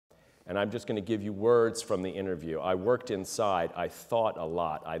And I'm just going to give you words from the interview. I worked inside. I thought a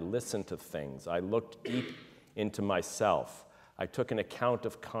lot. I listened to things. I looked deep into myself. I took an account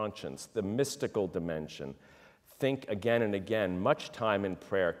of conscience, the mystical dimension. Think again and again, much time in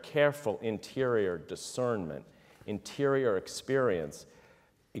prayer, careful interior discernment, interior experience.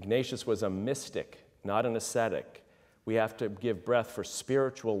 Ignatius was a mystic, not an ascetic. We have to give breath for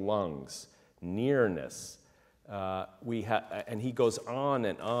spiritual lungs, nearness. And he goes on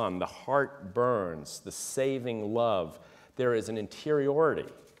and on. The heart burns, the saving love. There is an interiority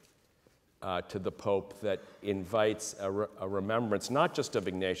to the Pope that invites a remembrance, not just of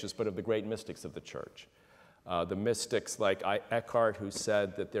Ignatius, but of the great mystics of the Church. The mystics like Eckhart, who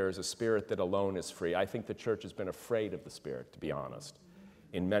said that there is a spirit that alone is free. I think the Church has been afraid of the Spirit, to be honest,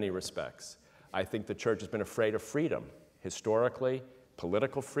 in many respects. I think the Church has been afraid of freedom, historically,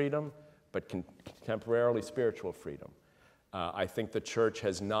 political freedom, but contemporarily spiritual freedom. I think the Church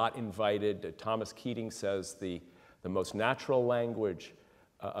has not invited, Thomas Keating says, the most natural language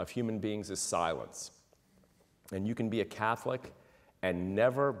of human beings is silence. And you can be a Catholic and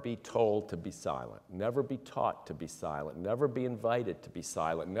never be told to be silent, never be taught to be silent, never be invited to be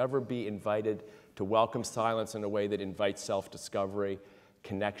silent, never be invited to welcome silence in a way that invites self-discovery,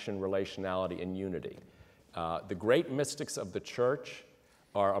 connection, relationality, and unity. The great mystics of the Church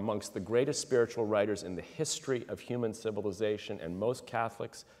are amongst the greatest spiritual writers in the history of human civilization, and most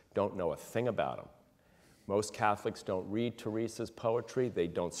Catholics don't know a thing about them. Most Catholics don't read Teresa's poetry, they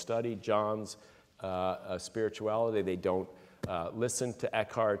don't study John's spirituality, they don't listen to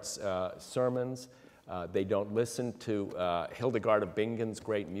Eckhart's sermons, they don't listen to Hildegard of Bingen's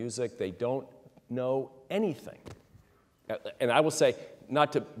great music, they don't know anything. And I will say,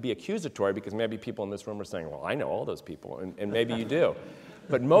 not to be accusatory, because maybe people in this room are saying, well, I know all those people, and maybe you do.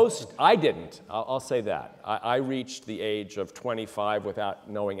 But most, I didn't, I'll say that. I reached the age of 25 without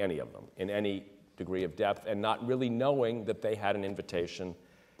knowing any of them in any degree of depth, and not really knowing that they had an invitation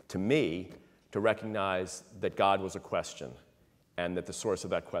to me to recognize that God was a question, and that the source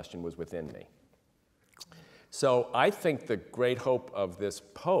of that question was within me. So I think the great hope of this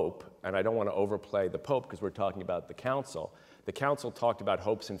Pope, and I don't want to overplay the Pope because we're talking about the Council talked about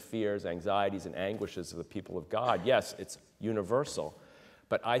hopes and fears, anxieties and anguishes of the people of God. Yes, it's universal,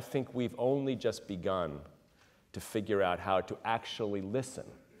 but I think we've only just begun to figure out how to actually listen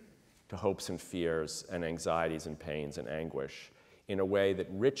to hopes and fears and anxieties and pains and anguish in a way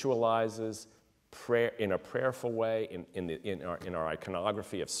that ritualizes prayer in a prayerful way, in our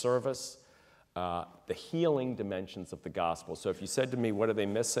iconography of service, the healing dimensions of the gospel. So if you said to me, what are they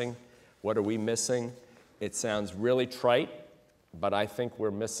missing? What are we missing? It sounds really trite, but I think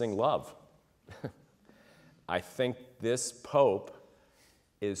we're missing love. I think this Pope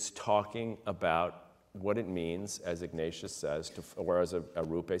is talking about what it means, as Ignatius says, or as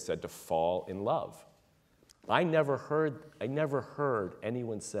Arupe said, to fall in love. I never heard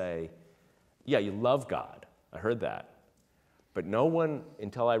anyone say, yeah, you love God. I heard that. But no one,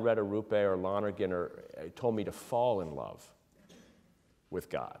 until I read Arupe or Lonergan, told me to fall in love with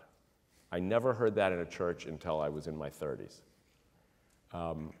God. I never heard that in a church until I was in my 30s.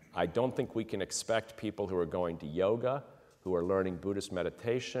 I don't think we can expect people who are going to yoga, who are learning Buddhist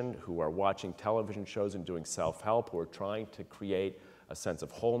meditation, who are watching television shows and doing self-help, who are trying to create a sense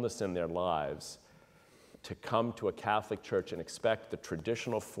of wholeness in their lives, to come to a Catholic church and expect the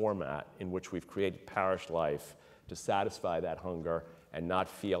traditional format in which we've created parish life to satisfy that hunger and not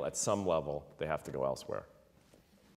feel at some level they have to go elsewhere.